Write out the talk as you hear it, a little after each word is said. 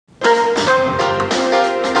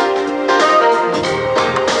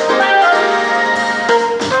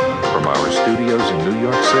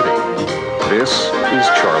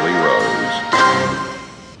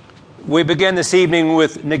We begin this evening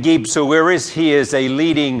with Naguib Sawiris. He is a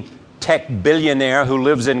leading tech billionaire who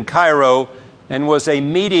lives in Cairo and was a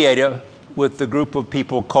mediator with the group of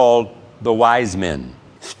people called the Wise Men.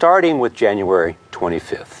 Starting with January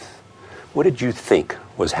 25th, what did you think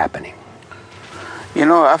was happening? You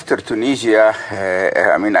know, after Tunisia,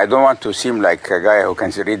 I don't want to seem like a guy who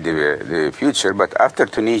can read the future, but after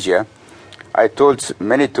Tunisia, I told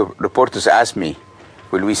many reporters asked me,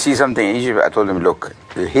 will we see something in Egypt? I told them, look,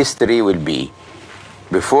 the history will be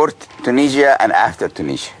before Tunisia and after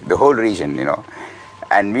Tunisia, the whole region, you know.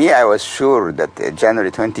 And me, I was sure that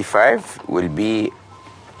January 25 will be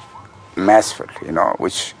masterful, you know,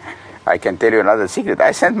 which I can tell you another secret.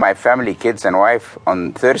 I sent my family, kids and wife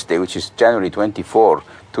on Thursday, which is January 24,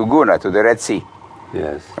 to Guna, to the Red Sea.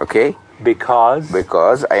 Yes. Okay? Because?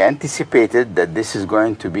 Because I anticipated that this is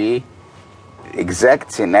going to be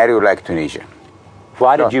exact scenario like Tunisia.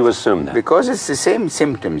 Why did you assume that? Because it's the same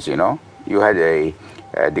symptoms, you know. You had a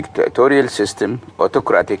dictatorial system,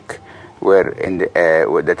 autocratic, where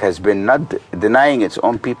that has been not denying its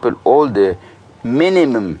own people all the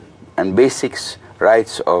minimum and basics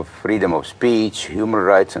rights of freedom of speech, human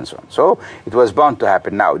rights, and so on. So it was bound to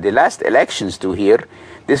happen. Now, the last elections to here,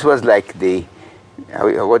 this was like the,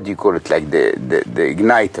 what do you call it, like the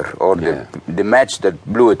igniter, or the match that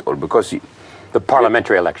blew it all, because the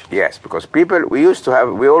parliamentary election. Yes, because people, we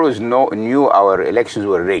always knew our elections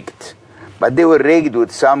were rigged. But they were rigged with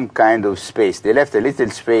some kind of space. They left a little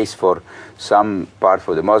space for some part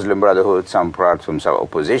for the Muslim Brotherhood, some part from some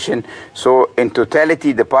opposition. So in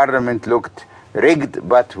totality, the parliament looked rigged,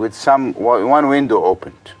 but with one window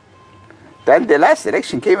opened. Then the last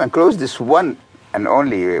election came and closed this one and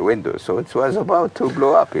only window. So it was about to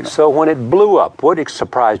blow up, you know. So when it blew up, what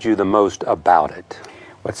surprised you the most about it?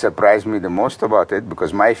 What surprised me the most about it,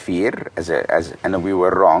 because my fear, and we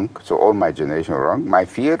were wrong, so all my generation were wrong, my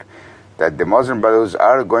fear that the Muslim Brothers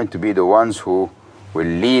are going to be the ones who will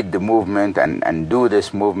lead the movement and do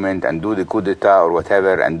this movement and do the coup d'etat or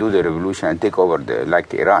whatever and do the revolution and take over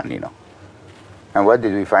like Iran, you know. And what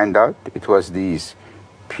did we find out? It was these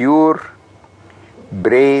pure,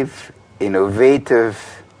 brave, innovative,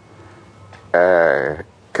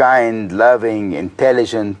 kind, loving,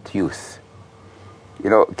 intelligent youth. You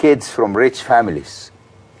know, kids from rich families,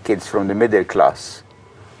 kids from the middle class,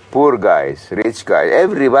 poor guys, rich guys,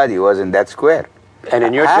 everybody was in that square. And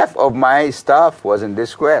in your half of my staff was in this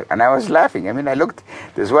square, and I was laughing. I mean, I looked,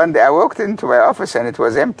 this one day I walked into my office and it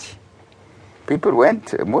was empty. People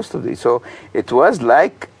went, most of the, so it was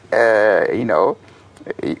like, you know,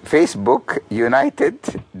 Facebook united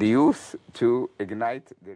the youth to ignite the